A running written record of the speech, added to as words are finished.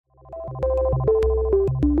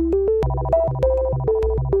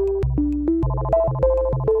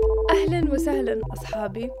وسهلا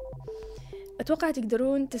أصحابي. أتوقع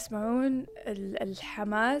تقدرون تسمعون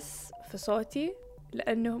الحماس في صوتي،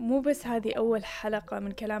 لأنه مو بس هذه أول حلقة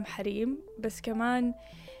من كلام حريم، بس كمان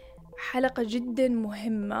حلقة جدا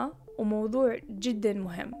مهمة وموضوع جدا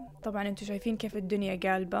مهم. طبعا انتوا شايفين كيف الدنيا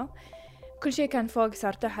قالبة، كل شيء كان فوق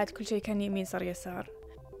صار تحت، كل شيء كان يمين صار يسار.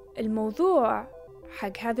 الموضوع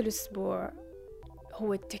حق هذا الأسبوع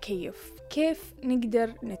هو التكيف. كيف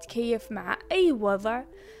نقدر نتكيف مع أي وضع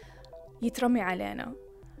يترمي علينا،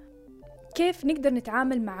 كيف نقدر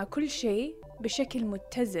نتعامل مع كل شيء بشكل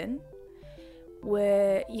متزن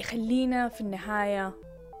ويخلينا في النهاية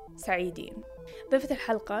سعيدين. ضيفة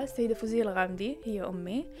الحلقة السيدة فوزية الغامدي، هي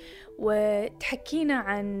أمي، وتحكينا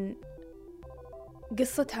عن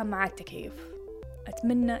قصتها مع التكيف.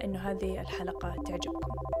 أتمنى أنه هذه الحلقة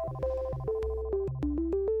تعجبكم.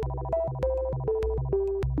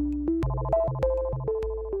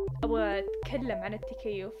 أبغى أتكلم عن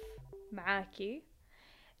التكيف معاكي،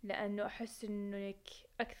 لأنه أحس أنك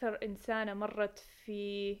أكثر إنسانة مرت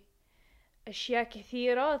في أشياء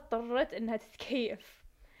كثيرة اضطرت أنها تتكيف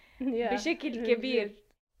بشكل كبير.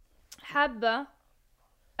 حابة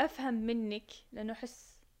أفهم منك، لأنه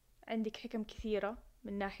أحس عندك حكم كثيرة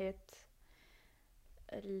من ناحية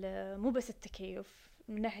مو بس التكيف،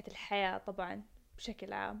 من ناحية الحياة طبعا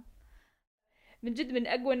بشكل عام. من جد من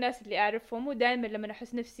أقوى الناس اللي أعرفهم، ودائما لما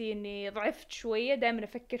أحس نفسي أني ضعفت شوية دائما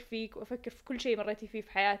أفكر فيك وأفكر في كل شيء مريتي فيه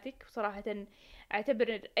في حياتك. وصراحة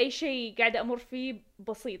أعتبر أي شيء قاعدة أمر فيه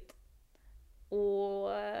بسيط،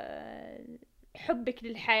 وحبك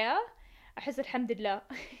للحياة أحس الحمد لله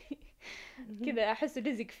كذا أحس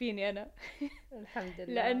رزق فيني أنا الحمد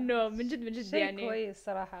لله، لأنه من جد من جد شيء يعني كويس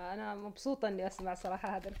صراحة. أنا مبسوطة إني أسمع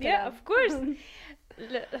صراحة هذا الكلام. of course.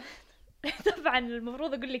 طبعا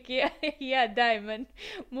المفروض أقول لك يا دائما،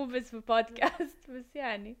 مو بس في بودكاست، بس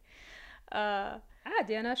يعني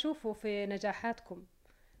عادي. أنا أشوفه في نجاحاتكم،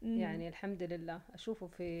 يعني الحمد لله أشوفه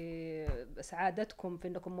في سعادتكم، في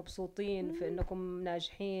إنكم مبسوطين، في إنكم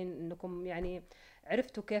ناجحين، إنكم يعني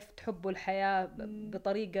عرفتوا كيف تحبوا الحياة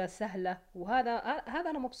بطريقة سهلة. وهذا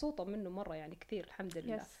أنا مبسوطة منه مرة، يعني كثير الحمد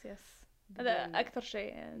لله. يس هذا أكثر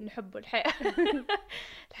شيء نحبه، الحياة.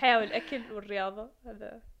 الحياة والأكل والرياضة،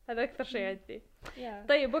 هذا أكثر شيء عندي.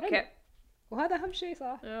 طيب أوكي، وهذا أهم شيء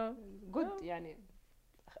صح. جود يعني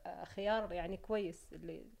خيار يعني كويس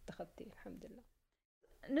اللي اتخذتيه، الحمد لله.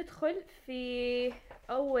 ندخل في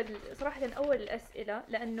صراحة أول الأسئلة،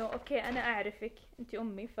 لأنه أوكي أنا أعرفك، أنت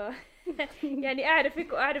أمي، يعني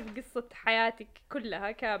أعرفك وأعرف قصة حياتك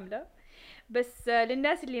كلها كاملة. بس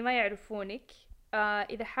للناس اللي ما يعرفونك،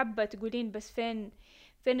 إذا حابة تقولين بس فين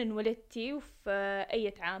انولدتي وفي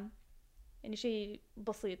أي عام، يعني شيء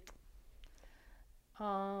بسيط.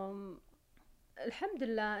 الحمد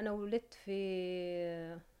لله أنا ولدت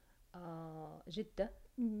في جدة.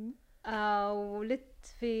 ولدت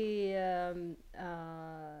في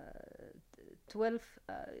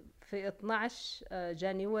 12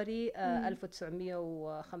 جانيوري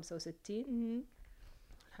 1965.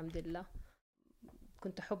 الحمد لله.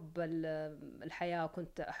 كنت أحب الحياة،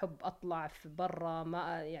 كنت أحب أطلع في برا،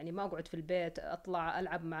 ما أقعد في البيت، أطلع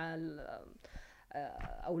ألعب مع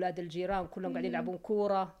أولاد الجيران، كلهم قاعدين يلعبون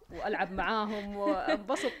كورة وألعب معاهم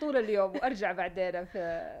وانبسط طول اليوم، وأرجع بعدين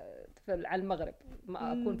على المغرب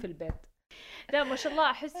ما أكون في البيت. لا ما شاء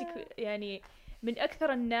الله، أحسك يعني من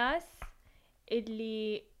أكثر الناس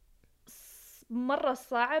اللي مرة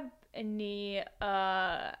صعب إني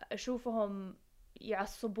أشوفهم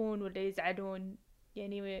يعصبون ولا يزعلون،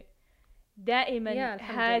 يعني دائما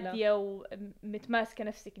هادية ومتماسكة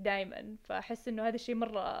نفسك دائما. فأحس إنه هذا الشيء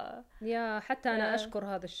مرة حتى أنا أشكر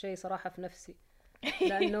هذا الشيء صراحة في نفسي،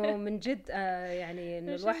 لأنه من جد يعني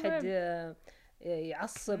إنه الواحد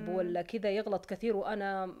يعصب ولا كذا يغلط كثير،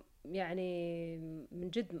 وأنا يعني من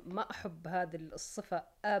جد ما أحب هذه الصفة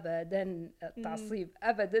أبدا، التعصيب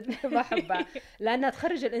أبدا ما أحبها، لأنها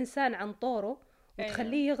تخرج الإنسان عن طوره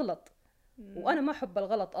وتخليه يغلط. وأنا ما أحب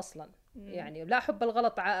الغلط أصلا، يعني لا أحب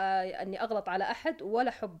الغلط أني أغلط على أحد، ولا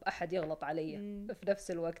أحب أحد يغلط علي في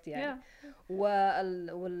نفس الوقت يعني.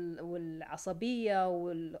 والعصبية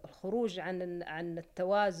والخروج عن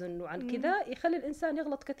التوازن وعن كذا يخلي الإنسان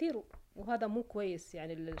يغلط كثير، وهذا مو كويس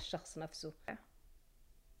يعني للشخص نفسه.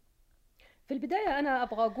 في البداية أنا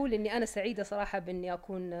أبغى أقول إني أنا سعيدة صراحة بإني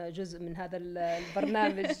أكون جزء من هذا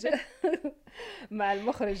البرنامج مع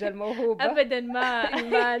المخرجة الموهوبة.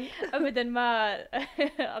 أبدا ما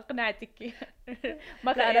أقنعتك.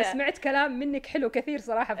 لا أنا سمعت كلام منك حلو كثير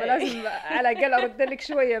صراحة، فلازم على الأقل أرد لك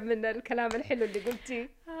شوية من الكلام الحلو اللي قلتيه.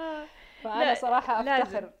 فأنا صراحة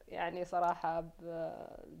أفتخر يعني صراحة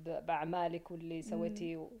بأعمالك واللي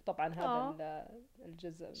سويتيه، وطبعا هذا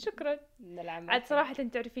الجزء شكرا من العمل. عاد صراحة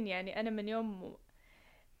تعرفين يعني أنا من يوم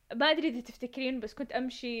ما أدري إذا تفتكرين، بس كنت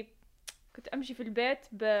أمشي في البيت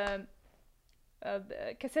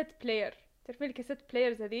بكاسيت بلاير. تعرفين الكاسيت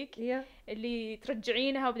بلايرز هذيك اللي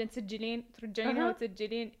ترجعينها وبعدين تسجلين، ترجعينها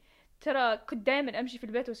وتسجلين. ترى كنت دائما امشي في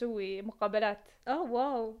البيت واسوي مقابلات.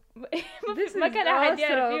 واو ما كان احد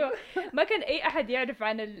يعرف فيه، ما كان اي احد يعرف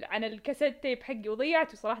عن الكاسيت تيب حقي،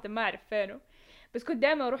 وضيعته صراحه ما اعرف فينه. بس كنت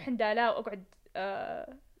دائما اروح عند آلاء واقعد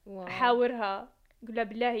احاورها، اقول لها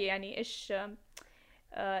بالله يعني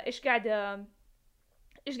ايش قاعده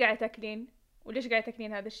تاكلين، وليش قاعده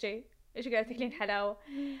تاكلين هذا الشيء، ايش قاعده تاكلين حلاوه.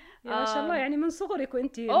 ما شاء الله، يعني من صغرك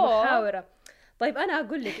وانت محاوره. طيب انا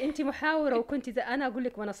اقول لك، انت محاوره وكنت انا اقول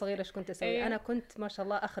لك وانا صغيره ايش كنت اسوي. انا كنت ما شاء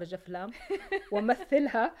الله اخرج افلام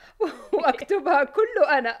وامثلها واكتبها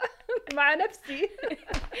كله انا مع نفسي.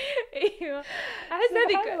 ايوه احس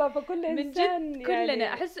هذيك فكل انسان من جد كلنا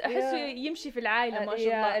يعني احس يمشي في العائله ما شاء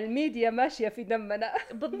الله. الميديا ماشيه في دمنا.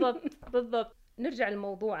 بالضبط. نرجع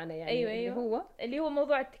لموضوعنا يعني. أيوة. اللي هو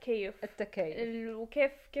موضوع التكيف.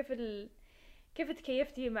 وكيف كيف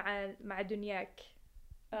تكيفتي مع دنياك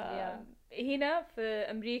هنا في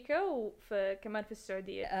أمريكا وفي كمان في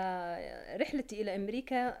السعودية. رحلتي إلى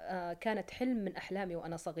أمريكا كانت حلم من أحلامي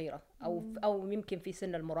وأنا صغيرة، أو يمكن في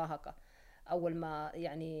سن المراهقة. أول ما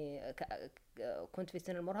يعني كنت في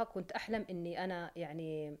سن المراهقة كنت أحلم إني أنا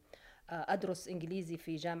يعني أدرس إنجليزي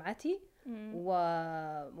في جامعتي،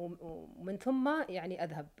 ومن ثم يعني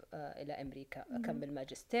أذهب إلى أمريكا أكمل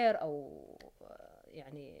ماجستير أو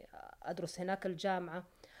يعني أدرس هناك الجامعة.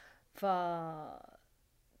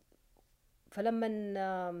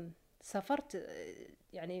 فلما سافرت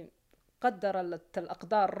يعني قدر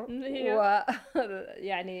الأقدار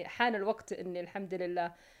ويعني حان الوقت إني الحمد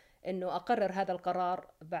لله إنه أقرر هذا القرار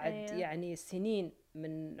بعد يعني سنين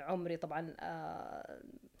من عمري. طبعا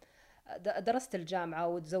درست الجامعة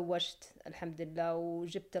وتزوجت الحمد لله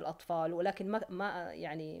وجبت الأطفال، ولكن ما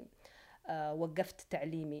يعني وقفت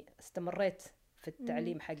تعليمي، استمريت في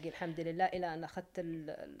التعليم حقي الحمد لله إلى أن أخذت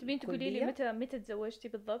الكلية. تبين تقولي لي متى تزوجتي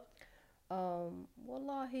بالضبط؟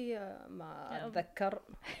 والله ما أتذكر.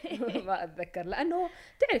 ما أتذكر، لأنه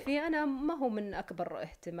تعرفي أنا ما هو من أكبر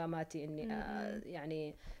اهتماماتي إني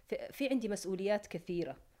يعني في عندي مسؤوليات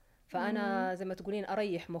كثيرة، فأنا زي ما تقولين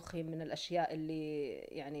أريح مخي من الأشياء اللي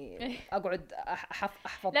يعني أقعد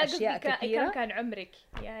أحفظ أشياء كثيرة. كان عمرك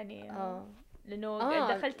يعني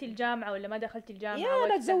لأنه دخلتي الجامعة ولا ما دخلتي الجامعة؟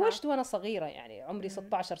 أنا تزوجت وأنا صغيرة يعني عمري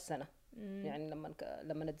 16 سنة يعني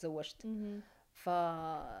لما تزوجت.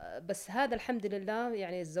 بس هذا الحمد لله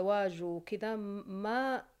يعني الزواج وكذا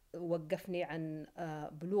ما وقفني عن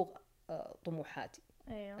بلوغ طموحاتي.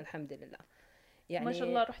 الحمد لله يعني ما شاء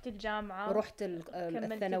الله. رحت الجامعة ورحت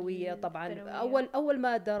الثانوية طبعا. أول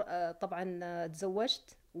ما طبعا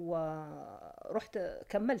تزوجت ورحت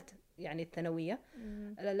كملت يعني الثانوية.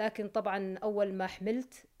 لكن طبعا أول ما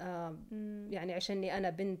حملت يعني عشاني أنا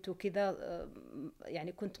بنت وكذا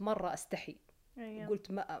يعني كنت مرة أستحي.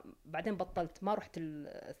 قلت بعدين بطلت ما رحت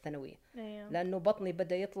الثانوية لأنه بطني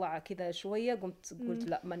بدأ يطلع كذا شوية. قلت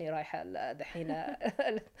لا ماني رايحة دحين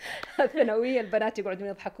الثانوية. البنات يقعدون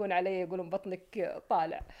يضحكون علي يقولون بطنك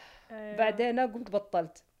طالع. بعدين قمت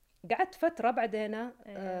بطلت. قعدت فترة بعدين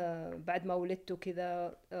بعد ما ولدت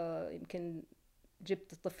وكذا يمكن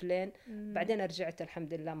جبت طفلين. بعدين رجعت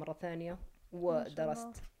الحمد لله مرة ثانية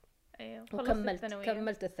ودرست.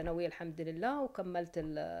 كملت الثانوية الحمد لله وكملت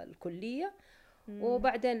الكلية.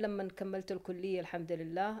 وبعدين لما كملت الكلية الحمد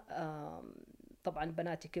لله طبعا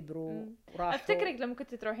بناتي كبروا وراحوا. افتكرك لما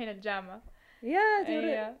كنت تروحين الجامعة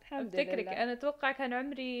الحمد افتكرك لله. انا اتوقع كان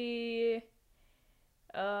عمري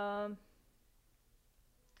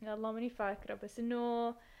يا الله ماني فاكرة، بس انه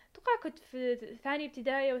اتوقع كنت في ثاني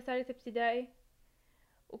ابتدائي او ثالث ابتدائي،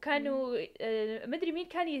 وكانوا ما ادري مين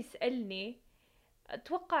كان يسألني.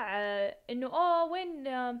 اتوقع انه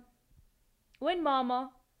وين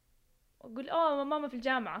ماما؟ اقول ماما في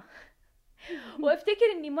الجامعة. وافتكر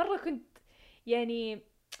اني مرة كنت يعني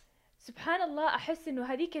سبحان الله احس انه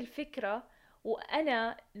هذيك الفكرة،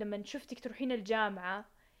 وانا لما شفتك تروحين الجامعة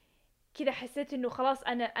كذا حسيت انه خلاص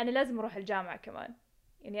انا لازم اروح الجامعة كمان.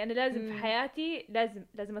 يعني انا لازم في حياتي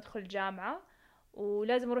لازم ادخل الجامعة،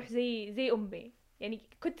 ولازم اروح زي امي. يعني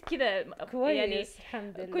كنت كذا كويس يعني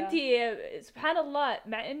الحمد لله. كنت سبحان الله،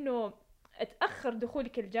 مع انه اتاخر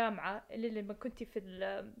دخولك الجامعة اللي لما كنت في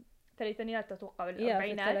الثلاثينات اتوقع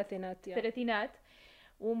والاربعينات الثلاثينات،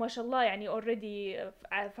 وما شاء الله يعني اوريدي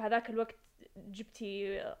في هذاك الوقت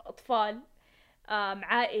جبتي اطفال.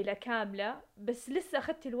 عائلة كاملة، بس لسه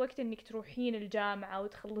أخذتي الوقت إنك تروحين الجامعة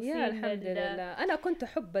وتخلصين. يا الحمد لله. أنا كنت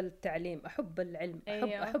أحب التعليم، أحب العلم،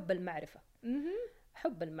 أحب المعرفة.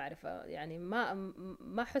 أحب المعرفة، يعني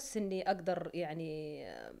ما أحس إني أقدر يعني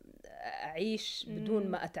أعيش بدون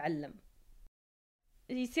ما أتعلم.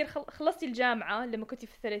 يصير خلصتي الجامعة لما كنتي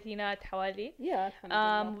في الثلاثينات حوالي. يا الحمد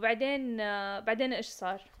لله. وبعدين بعدين إيش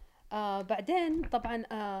صار؟ بعدين طبعا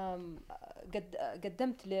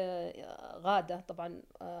قدمت لغادة طبعا،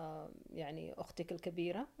 يعني أختك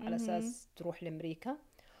الكبيرة، على أساس تروح لأمريكا.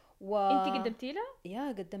 أنت قدمتي لها؟ يا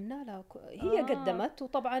قدمنا لها، هي قدمت،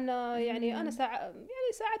 وطبعا يعني أنا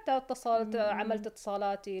يعني ساعدتها، اتصلت، عملت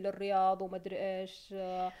اتصالاتي للرياض ومدري إيش.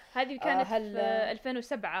 هذه كانت في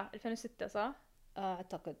 2007 2006 صح؟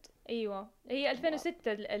 أعتقد. أيوة، هي 2006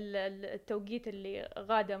 التوقيت اللي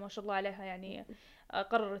غادة ما شاء الله عليها يعني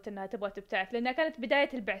قررت أنها تبغى تبتعث، لأنها كانت بداية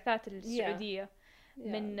البعثات السعودية.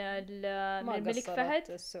 من الملك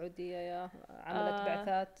فهد. السعودية عملت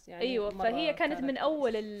بعثات يعني. أيوة، فهي كانت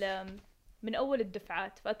من أول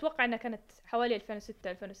الدفعات، فأتوقع أنها كانت حوالي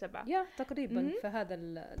 2006 2007 تقريبا في هذا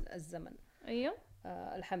الزمن. أيوة.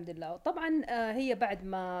 الحمد لله. طبعا هي بعد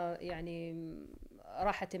ما يعني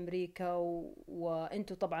راحت أمريكا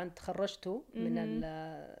وأنتوا طبعا تخرجتوا من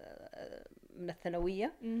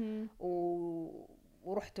الثانوية،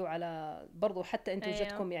 ورحتوا على برضو، حتى أنتوا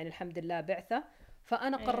جتكم يعني الحمد لله بعثة.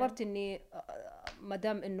 فأنا قررت إني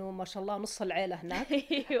مدام إنه ما شاء الله نص العيلة هناك،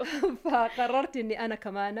 فقررت إني أنا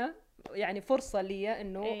كمان يعني فرصة لي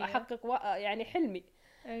إنه أحقق يعني حلمي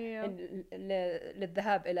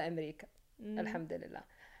للذهاب إلى أمريكا. الحمد لله.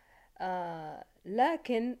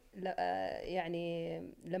 لكن يعني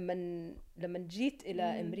لما جيت إلى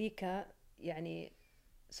أمريكا، يعني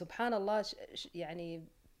سبحان الله، يعني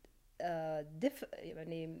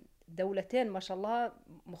يعني دولتين ما شاء الله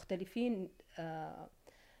مختلفين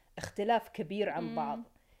اختلاف كبير عن بعض،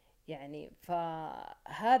 يعني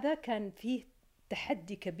فهذا كان فيه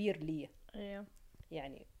تحدي كبير لي.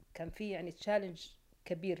 يعني كان فيه يعني تشالنج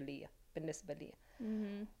كبير لي بالنسبة لي.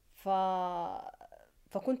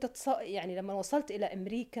 فكنت يعني لما وصلت إلى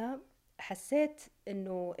أمريكا حسيت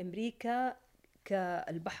إنه أمريكا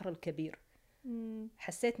كالبحر الكبير.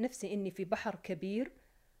 حسيت نفسي إني في بحر كبير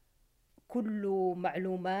كله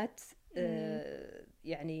معلومات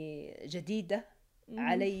يعني جديدة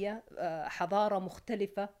علي، حضارة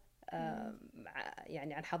مختلفة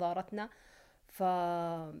يعني عن حضارتنا.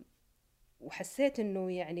 وحسيت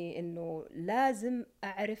إنه يعني إنه لازم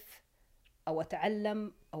أعرف أو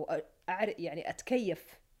أتعلم أو أعرف يعني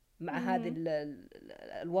أتكيف مع هذا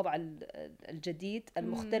الوضع الجديد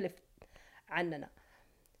المختلف عننا،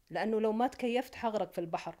 لأنه لو ما تكيفت حغرق في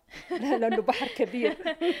البحر لأنه بحر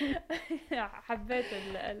كبير. حبيت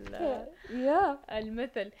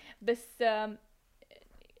المثل. بس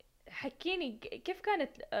حكيني كيف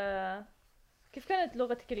كانت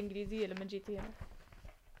لغتك الإنجليزية لما جيتي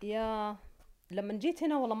هنا؟ لما جيت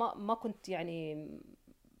هنا والله ما كنت يعني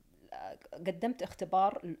قدمت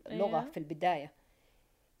اختبار لغة في البداية،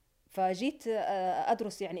 فجيت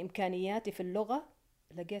أدرس يعني إمكانياتي في اللغة،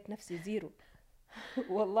 لقيت نفسي زيرو.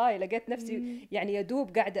 والله لقيت نفسي يعني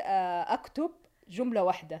يدوب قاعدة أكتب جملة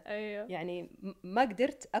واحدة. يعني ما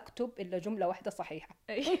قدرت أكتب إلا جملة واحدة صحيحة.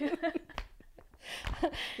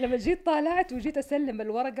 لما جيت طالعت وجيت أسلم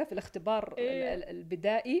الورقة في الاختبار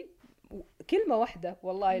البدائي، كلمة واحدة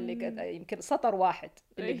والله، اللي يمكن سطر واحد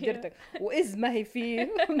اللي قدرتك، وإز ما هي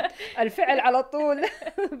فيه الفعل على طول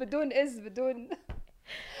بدون إز بدون.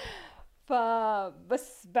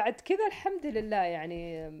 فبس بعد كذا الحمد لله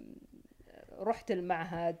يعني رحت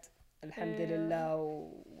المعهد الحمد لله،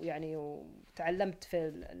 ويعني وتعلمت في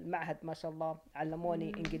المعهد ما شاء الله،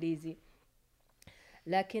 علموني إنجليزي.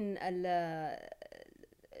 لكن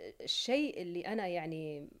الشيء اللي أنا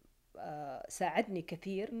يعني ساعدني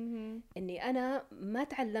كثير إني أنا ما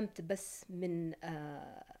تعلمت بس من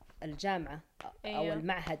الجامعة أو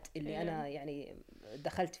المعهد اللي أنا يعني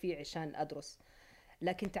دخلت فيه عشان أدرس،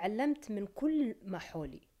 لكن تعلمت من كل ما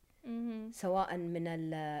حولي، سواء من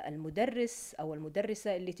المدرس أو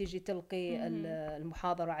المدرسة اللي تيجي تلقي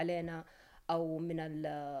المحاضرة علينا، أو من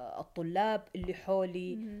الطلاب اللي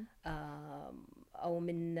حولي، أو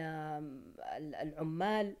من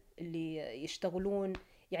العمال اللي يشتغلون.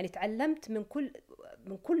 يعني تعلمت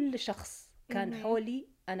من كل شخص كان حولي،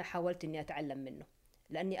 أنا حاولت إني أتعلم منه،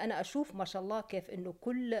 لأني أنا أشوف ما شاء الله كيف إنه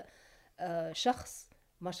كل شخص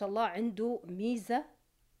ما شاء الله عنده ميزة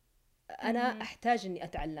أنا أحتاج إني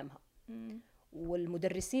أتعلمها.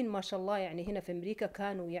 والمدرسين ما شاء الله يعني هنا في أمريكا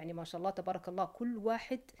كانوا يعني ما شاء الله تبارك الله كل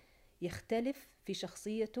واحد يختلف في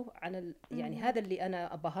شخصيته عن يعني هذا اللي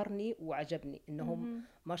أنا أبهرني وعجبني، إنهم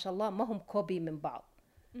ما شاء الله ما هم كوبي من بعض،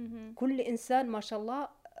 كل إنسان ما شاء الله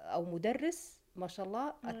أو مدرس ما شاء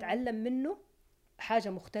الله أتعلم منه حاجة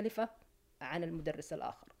مختلفة عن المدرس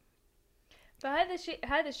الآخر.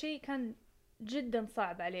 هذا الشيء كان جدا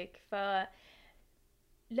صعب عليك،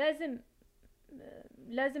 فلازم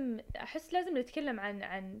أحس لازم نتكلم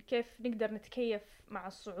عن كيف نقدر نتكيف مع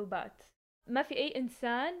الصعوبات. ما في أي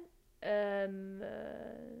إنسان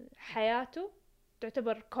حياته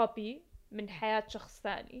تعتبر كوبي من حياة شخص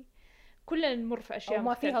ثاني، كلنا نمر في أشياء أو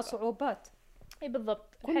ما مختلفة. فيها صعوبات. اي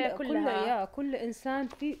بالضبط. الحياة كلها كل إنسان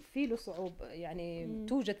في له صعوبة، يعني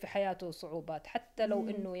توجد في حياته صعوبات، حتى لو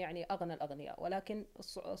إنه يعني أغنى الأغنياء، ولكن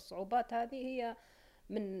الصعوبات هذه هي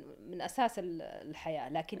من أساس الحياة.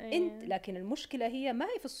 لكن المشكلة هي ما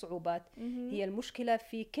هي في الصعوبات، هي المشكلة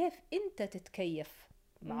في كيف أنت تتكيف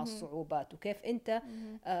مع الصعوبات، وكيف أنت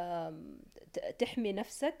تحمي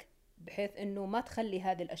نفسك بحيث إنه ما تخلي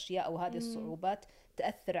هذه الأشياء أو هذه الصعوبات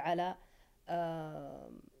تأثر على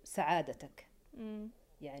سعادتك.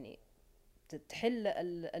 يعني تحل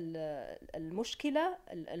المشكلة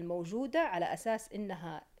الموجودة على أساس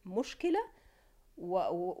إنها مشكلة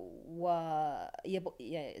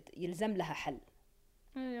ويلزم لها حل،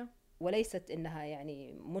 وليست إنها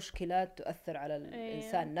يعني مشكلة تؤثر على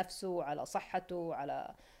الإنسان نفسه، على صحته،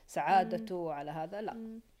 على سعادته، على هذا.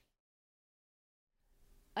 لا،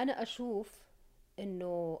 أنا أشوف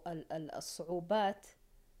إنه الصعوبات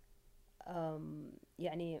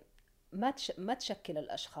يعني ما تشكل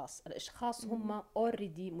الأشخاص هم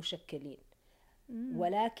already مشكلين،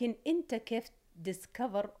 ولكن أنت كيف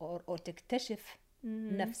discover أو تكتشف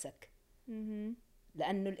نفسك.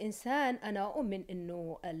 لأنه الإنسان، أنا أؤمن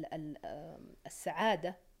إنه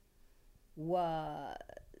السعادة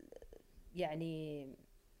يعني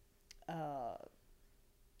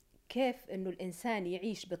كيف إنه الإنسان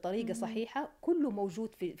يعيش بطريقة صحيحة كله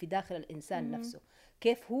موجود في داخل الإنسان نفسه.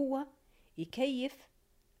 كيف هو يكيف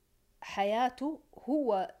حياته،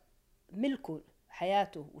 هو ملكه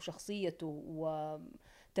حياته وشخصيته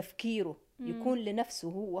وتفكيره يكون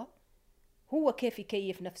لنفسه، هو كيف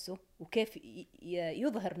يكيف نفسه وكيف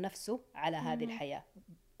يظهر نفسه على هذه الحياة.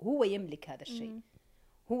 هو يملك هذا الشيء،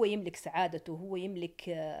 هو يملك سعادته، هو يملك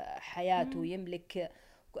حياته، يملك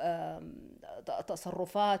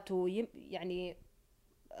تصرفاته. يعني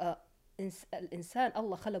الإنسان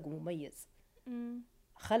الله خلقه مميز،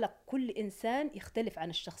 خلق كل إنسان يختلف عن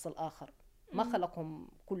الشخص الآخر، ما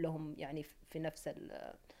خلقهم كلهم يعني في نفس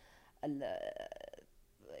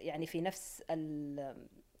يعني في نفس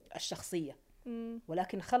الشخصية،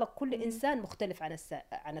 ولكن خلق كل إنسان مختلف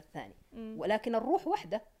عن الثاني، ولكن الروح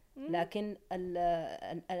واحدة، لكن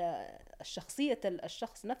الشخصية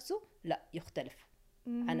الشخص نفسه لا، يختلف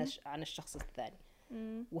عن الشخص الثاني.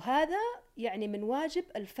 وهذا يعني من واجب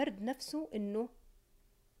الفرد نفسه إنه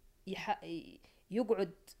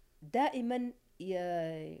يقعد دائما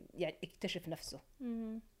يعني يكتشف نفسه،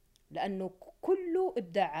 لأنه كله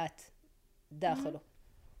إبداعات داخله،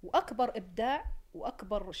 وأكبر إبداع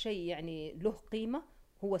وأكبر شيء يعني له قيمة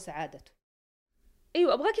هو سعادته.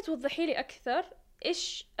 أيوة، أبغاك توضحي لي أكثر،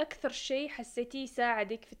 إيش أكثر شيء حسيتيه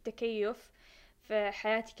ساعدك في التكيف في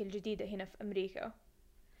حياتك الجديدة هنا في أمريكا؟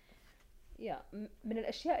 من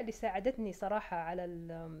الأشياء اللي ساعدتني صراحة على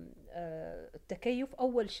التكيف،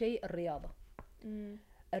 أول شيء الرياضة.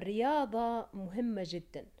 الرياضة مهمة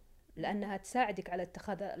جدا لأنها تساعدك على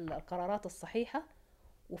اتخاذ القرارات الصحيحة،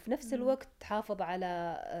 وفي نفس الوقت تحافظ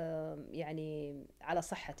على يعني على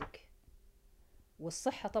صحتك.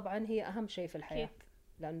 والصحة طبعا هي أهم شيء في الحياة،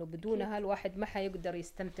 لأنه بدونها الواحد ما حيقدر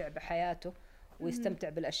يستمتع بحياته ويستمتع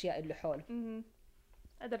بالأشياء اللي حوله.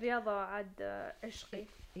 هذا الرياضة عاد عشقي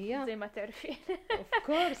زي ما تعرفين. of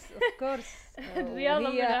course الرياضة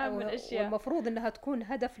من أهم الأشياء، والمفروض أنها تكون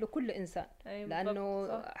هدف لكل إنسان.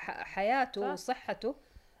 لأنه حياته وصحته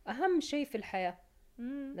أهم شيء في الحياة.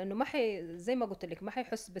 لأنه ما زي ما قلت لك ما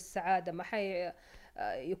حيحس بالسعادة، ما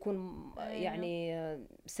يكون يعني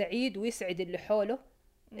سعيد ويسعد اللي حوله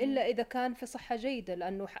إلا إذا كان في صحة جيدة.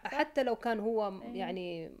 لأنه حتى لو كان هو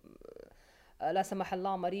يعني لا سمح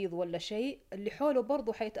الله مريض ولا شيء، اللي حوله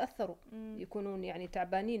برضو حيتأثروا، يكونون يعني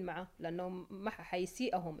تعبانين معه، لأنهم ما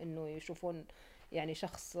حيسيئهم إنه يشوفون يعني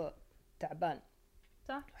شخص تعبان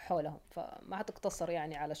حولهم. فما حتقتصر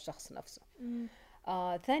يعني على الشخص نفسه.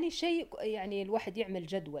 ثاني شيء يعني الواحد يعمل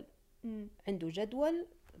جدول، عنده جدول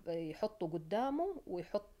يحطه قدامه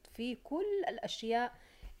ويحط فيه كل الأشياء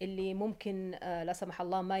اللي ممكن لا سمح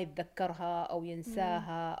الله ما يتذكرها أو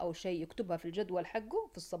ينساها أو شيء، يكتبها في الجدول حقه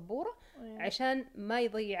في السبورة عشان ما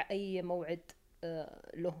يضيع أي موعد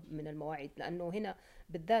له من المواعيد. لأنه هنا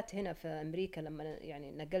بالذات هنا في أمريكا، لما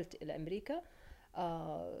يعني نقلت إلى أمريكا،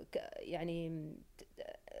 يعني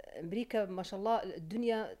أمريكا ما شاء الله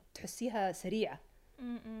الدنيا تحسيها سريعة،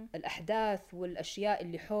 الأحداث والأشياء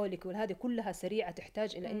اللي حولك وهذه كلها سريعة،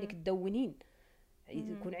 تحتاج إلى إنك تدونين،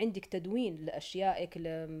 يكون عندك تدوين لأشيائك،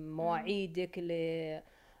 لمواعيدك،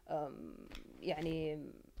 يعني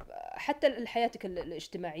حتى حياتك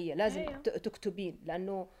الاجتماعية لازم تكتبين،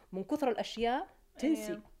 لأنه من كثر الأشياء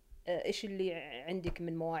تنسي إيش اللي عندك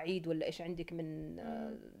من مواعيد، ولا إيش عندك من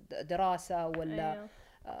دراسة، ولا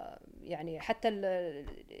يعني حتى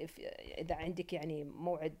إذا عندك يعني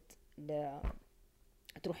موعد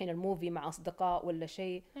تروحين الموفي مع أصدقاء ولا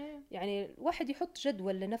شيء، يعني الواحد يحط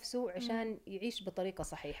جدول لنفسه عشان يعيش بطريقة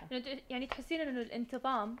صحيحة. يعني تحسين إنه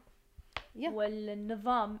الانتظام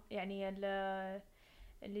والنظام، يعني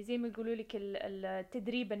اللي زي ما يقولوا لك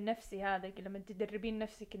التدريب النفسي هذا، لما تدربين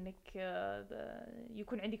نفسك انك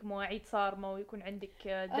يكون عندك مواعيد صارمة ويكون عندك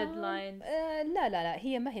ديدلاينز. لا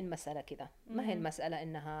هي ما هي المسألة كذا، ما هي المسألة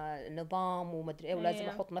انها نظام ومدري ايه ولازم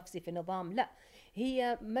احط نفسي في نظام، لا،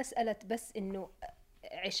 هي مسألة بس انه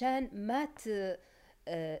عشان ما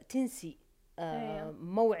تنسي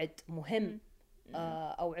موعد مهم،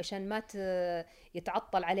 او عشان ما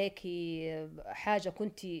يتعطل عليكي حاجة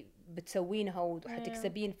كنتي بتسوينها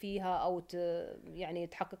وحتكسبين فيها، او يعني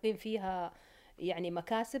تحققين فيها يعني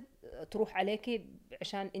مكاسب تروح عليكي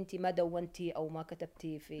عشان انتي ما دونتي او ما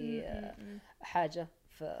كتبتي في حاجة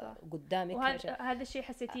قدامك. وهذا الشيء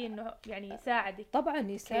حسيتيه انه يعني يساعدك؟ طبعا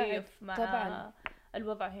يساعد مع طبعا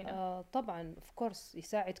الوضع هنا. طبعا اوف كورس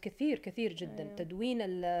يساعد كثير كثير جدا. تدوين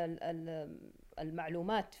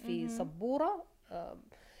المعلومات في سبورة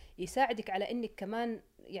يساعدك على انك كمان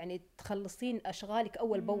يعني تخلصين اشغالك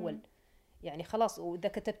اول باول، يعني خلاص، واذا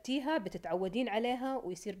كتبتيها بتتعودين عليها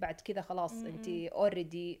ويصير بعد كذا خلاص انت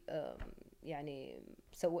اوريدي يعني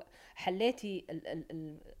حليتي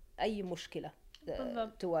اي مشكله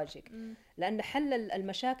تواجهك، لان حل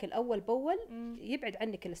المشاكل اول باول يبعد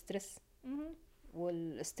عنك الستريس،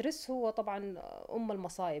 والستريس هو طبعا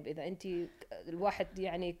المصايب. اذا انت الواحد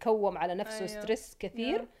يعني كوم على نفسه ستريس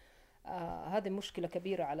كثير، هذه مشكله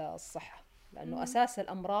كبيره على الصحه، لانه اساس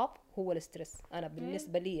الامراض هو الستريس. انا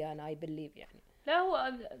بالنسبه لي انا اي بليف يعني لا،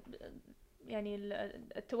 هو يعني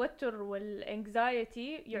التوتر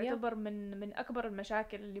والانكزايتي يعتبر من اكبر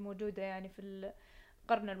المشاكل اللي موجوده يعني في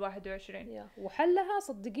القرن ال21. وحلها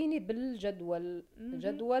صدقيني بالجدول،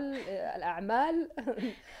 جدول الأعمال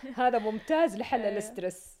هذا ممتاز لحل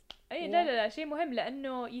الاسترس. أي لا شيء مهم،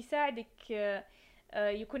 لأنه يساعدك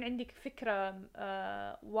يكون عندك فكرة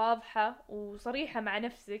واضحة وصريحة مع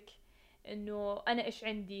نفسك، إنه أنا إيش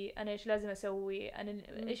عندي، أنا إيش لازم أسوي، أنا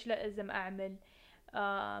إيش لازم أعمل،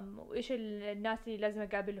 وإيش الناس اللي لازم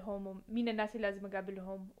أقابلهم، ومين الناس اللي لازم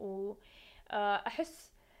أقابلهم.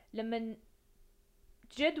 وأحس لما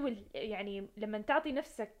جدول، يعني لما تعطي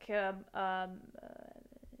نفسك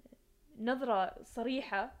نظرة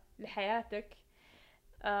صريحة لحياتك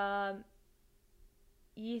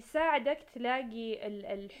يساعدك تلاقي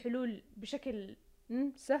الحلول بشكل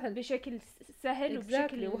سهل،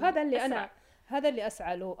 وبشكل وهذا اللي أسرع. هذا اللي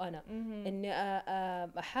أسعى له أنا، إني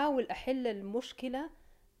أحاول أحل المشكلة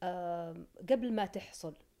قبل ما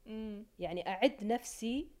تحصل. يعني أعد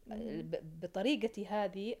نفسي بطريقتي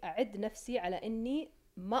هذه، أعد نفسي على إني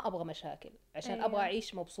ما أبغى مشاكل عشان أبغى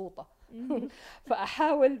أعيش مبسوطة.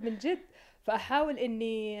 فأحاول من جد، فأحاول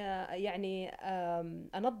إني يعني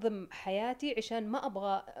أنظم حياتي عشان ما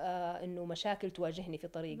أبغى إنه مشاكل تواجهني في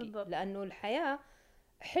طريقي. بالضبط. لأنه الحياة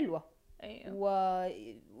حلوة.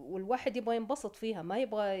 والواحد يبغى ينبسط فيها، ما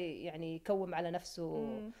يبغى يعني يكوم على نفسه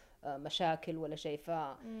مشاكل ولا شيء.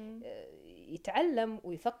 فيتعلم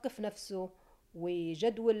ويثقف نفسه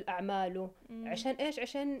ويجدول أعماله. عشان إيش؟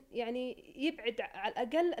 عشان يعني يبعد على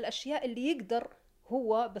الأقل الأشياء اللي يقدر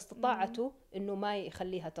هو باستطاعته إنه ما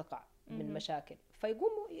يخليها تقع من مشاكل،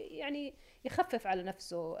 فيقوم يعني يخفف على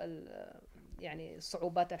نفسه يعني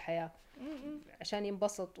صعوبات الحياة عشان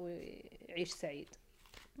ينبسط ويعيش سعيد.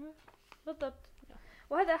 بالضبط.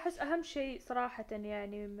 وهذا أحس أهم شيء صراحة،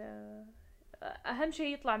 يعني أهم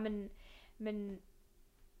شيء يطلع من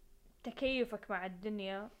تكيفك مع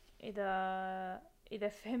الدنيا. إذا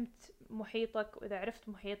فهمت محيطك، وإذا عرفت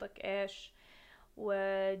محيطك إيش،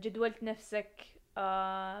 وجدولت نفسك،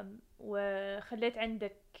 وخليت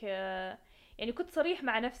عندك يعني كنت صريح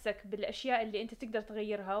مع نفسك بالأشياء اللي أنت تقدر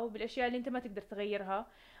تغيرها وبالأشياء اللي أنت ما تقدر تغيرها،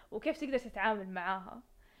 وكيف تقدر تتعامل معاها.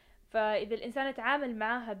 فإذا الإنسان يتعامل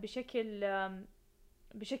معاها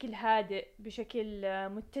بشكل هادئ، بشكل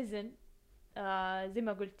متزن، زي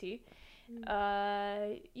ما قلتي،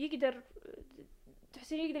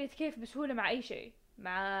 تحسين يقدر يتكيف بسهولة مع أي شيء،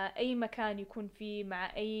 مع أي مكان يكون فيه،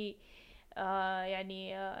 مع أي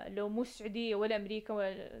يعني لو مو السعودية ولا أمريكا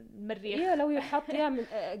ولا المريخ، لو يحط يعمل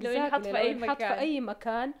لو ينحط في أي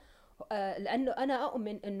مكان. لأنه أنا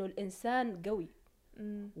أؤمن أنه الإنسان قوي،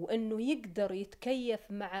 وإنه يقدر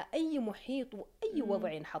يتكيف مع أي محيط وأي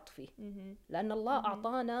وضع ينحط فيه، لأن الله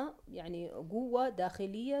أعطانا يعني قوة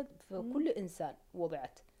داخلية في كل إنسان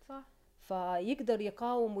وضعت، صح. فيقدر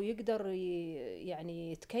يقاوم ويقدر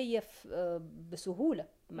يعني يتكيف بسهولة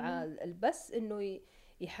مع بس إنه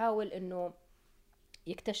يحاول إنه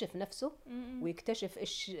يكتشف نفسه ويكتشف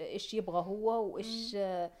إيش يبغى هو وإيش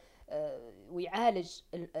ويعالج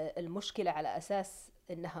المشكلة على أساس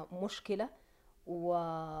إنها مشكلة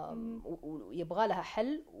ويبغى لها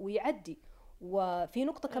حل ويعدي. وفي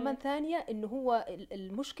نقطة كمان ثانية إنه هو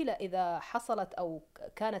المشكلة إذا حصلت أو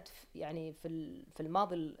كانت يعني في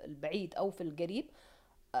الماضي البعيد أو في القريب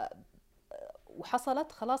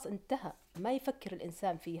وحصلت خلاص انتهى، ما يفكر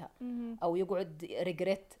الإنسان فيها أو يقعد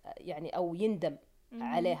ريجريت يعني أو يندم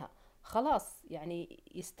عليها، خلاص يعني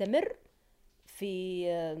يستمر في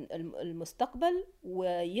المستقبل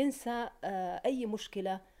وينسى أي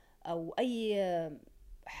مشكلة أو أي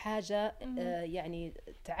حاجة يعني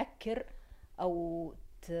تعكر أو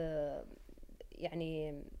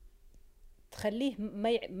يعني تخليه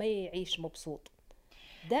ما يعيش مبسوط.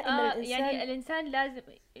 دائما الإنسان يعني الإنسان لازم،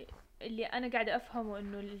 اللي أنا قاعدة أفهمه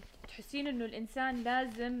إنه تحسين إنه الإنسان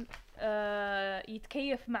لازم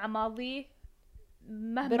يتكيف مع ماضيه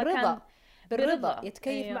مهما بالرضا. كان بالرضا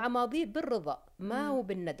يتكيف مع ماضيه بالرضا، ما هو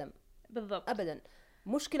بالندم. بالضبط. أبدا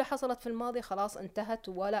مشكلة حصلت في الماضي خلاص انتهت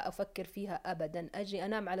ولا أفكر فيها أبدا، أجي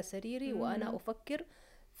أنام على سريري وأنا أفكر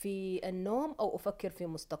في النوم أو أفكر في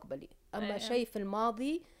مستقبلي. أما شيء في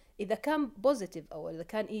الماضي إذا كان بوزيتيف أو إذا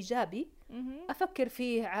كان إيجابي أفكر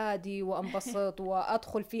فيه عادي وأنبسط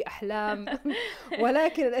وأدخل فيه أحلام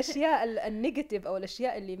ولكن الأشياء النيجاتيف أو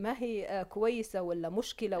الأشياء اللي ما هي كويسة ولا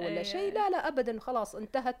مشكلة ولا شيء لا أبدا خلاص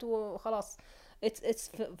انتهت وخلاص it's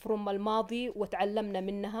from الماضي وتعلمنا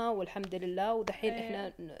منها والحمد لله، ودحين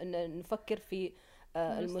إحنا نفكر في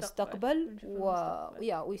المستقبل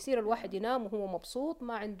ويصير الواحد ينام وهو مبسوط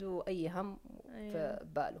ما عنده أي هم في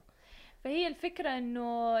باله. فهي الفكرة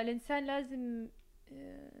إنه الإنسان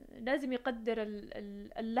لازم يقدر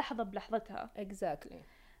اللحظة بلحظتها. exactly.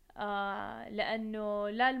 لأنه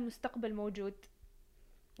لا المستقبل موجود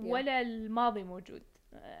ولا الماضي موجود.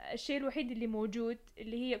 الشيء الوحيد اللي موجود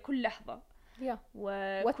اللي هي كل لحظة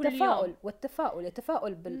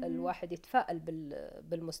والتفاؤل الواحد يتفائل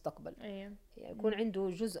بالمستقبل، يعني يكون عنده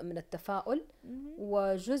جزء من التفاؤل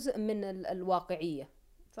وجزء من الواقعية،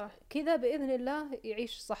 صح كذا بإذن الله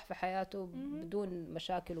يعيش صح في حياته بدون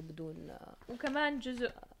مشاكل وبدون وكمان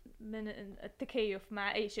جزء من التكيف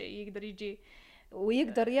مع أي شيء يقدر يجي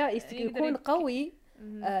ويقدر يكون قوي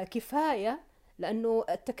كفاية، لأنه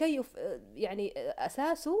التكيف يعني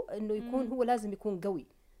أساسه إنه يكون هو لازم يكون قوي.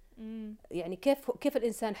 يعني كيف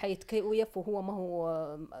الإنسان حيتكيف وهو ما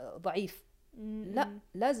هو ضعيف؟ لا،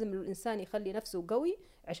 لازم الإنسان يخلي نفسه قوي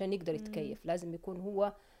عشان يقدر يتكيف. لازم يكون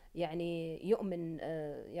هو يعني يؤمن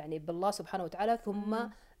يعني بالله سبحانه وتعالى ثم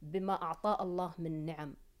بما أعطاه الله من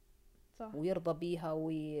نعم، صح. ويرضى بيها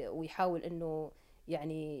ويحاول إنه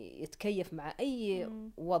يعني يتكيف مع أي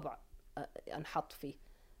وضع أنحط فيه.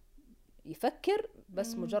 يفكر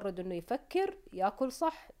بس مجرد إنه يفكر، يأكل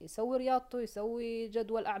صح، يسوي رياضته، يسوي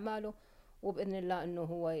جدول أعماله، وبإذن الله إنه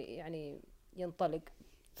هو يعني ينطلق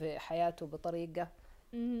في حياته بطريقة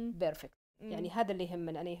بيرفكت. يعني هذا اللي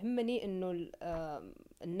يهمني. أنا يهمني إنه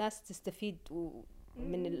الناس تستفيد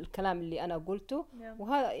من الكلام اللي أنا قلته،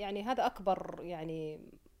 وهذا يعني هذا أكبر يعني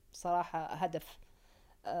صراحة هدف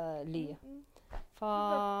لي.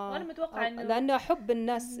 وأنا متوقع إنه لأنه أحب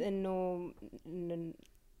الناس إنه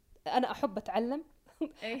أنا أحب أتعلم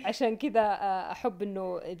عشان كذا أحب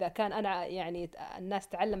إنه إذا كان أنا يعني الناس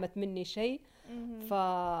تعلمت مني شيء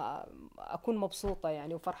فأكون مبسوطة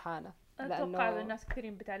يعني وفرحانة. أتوقع الناس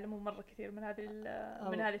كثيرين بيتعلموا مرة كثير من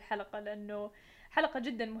هذه الحلقة، لأنه حلقة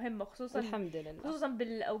جدا مهمة، خصوصا الحمد لله خصوصا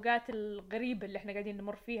بالأوقات الغريبة اللي احنا قاعدين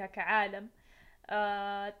نمر فيها كعالم.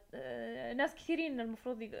 ناس كثيرين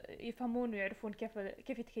المفروض يفهمون ويعرفون كيف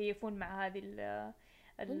يتكيفون مع هذه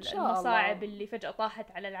المصاعب اللي فجأة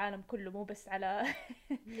طاحت على العالم كله، مو بس على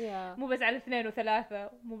مو بس على 2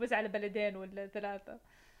 و3، مو بس على بلدين ولا 3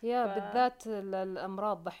 بالذات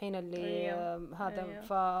الأمراض دحين اللي هذا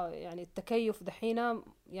يعني التكيف دحين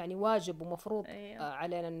يعني واجب ومفروض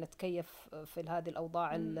علينا أن نتكيف في هذه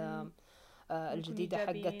الأوضاع الجديدة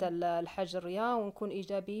حقت الحجر ونكون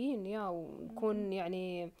إيجابيين ونكون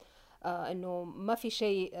يعني إنه ما في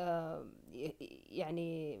شيء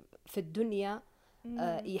يعني في الدنيا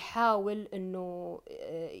يحاول إنه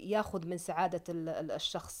ياخذ من سعادة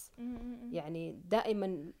الشخص. يعني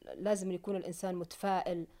دائما لازم يكون الإنسان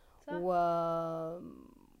متفائل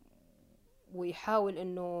ويحاول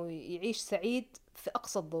إنه يعيش سعيد في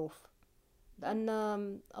أقصى الظروف، لأن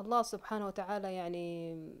الله سبحانه وتعالى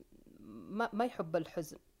يعني ما يحب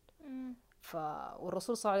الحزن.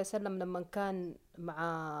 والرسول صلى الله عليه وسلم لما كان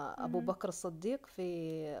مع أبو بكر الصديق في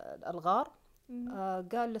الغار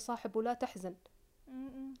قال لصاحبه لا تحزن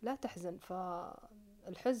لا تحزن.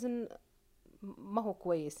 فالحزن ما هو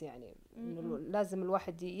كويس يعني، لازم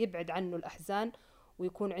الواحد يبعد عنه الأحزان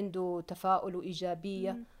ويكون عنده تفاؤل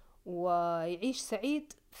وإيجابية ويعيش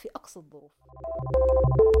سعيد في أقصى الظروف.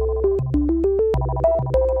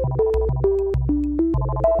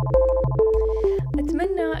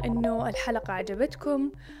 أتمنى أنه الحلقة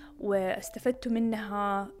عجبتكم واستفدتوا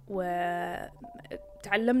منها وتعلمنا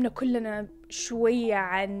كلنا شوية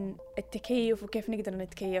عن التكيف وكيف نقدر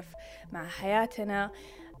نتكيف مع حياتنا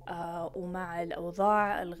ومع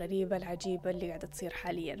الأوضاع الغريبة العجيبة اللي قاعدة تصير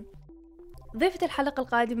حالياً. ضيفة الحلقة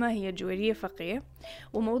القادمة هي جويرية فقيه،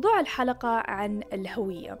 وموضوع الحلقة عن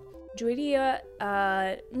الهوية. جويرية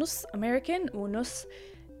نص أمريكان ونص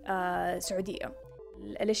سعودية.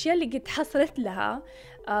 الأشياء اللي قد حصلت لها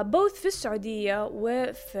both في السعودية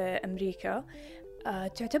وفي أمريكا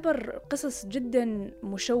تعتبر قصص جدا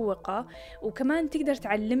مشوقة، وكمان تقدر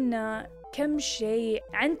تعلمنا كم شيء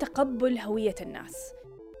عن تقبل هوية الناس.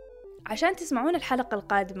 عشان تسمعون الحلقة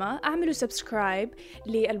القادمة اعملوا سبسكرايب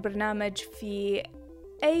للبرنامج في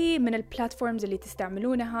أي من البلاتفورمز اللي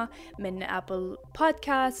تستعملونها، من أبل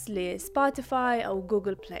بودكاست لسبوتيفاي أو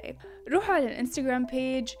جوجل بلاي. روحوا على الانستغرام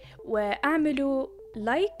بيج واعملوا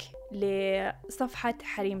لايك لصفحة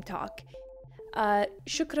حريم توك.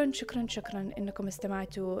 شكرا شكرا شكرا إنكم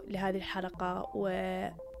استمعتوا لهذه الحلقة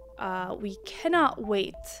we cannot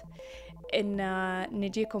wait إن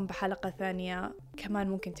نجيكم بحلقة ثانية كمان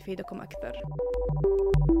ممكن تفيدكم أكثر.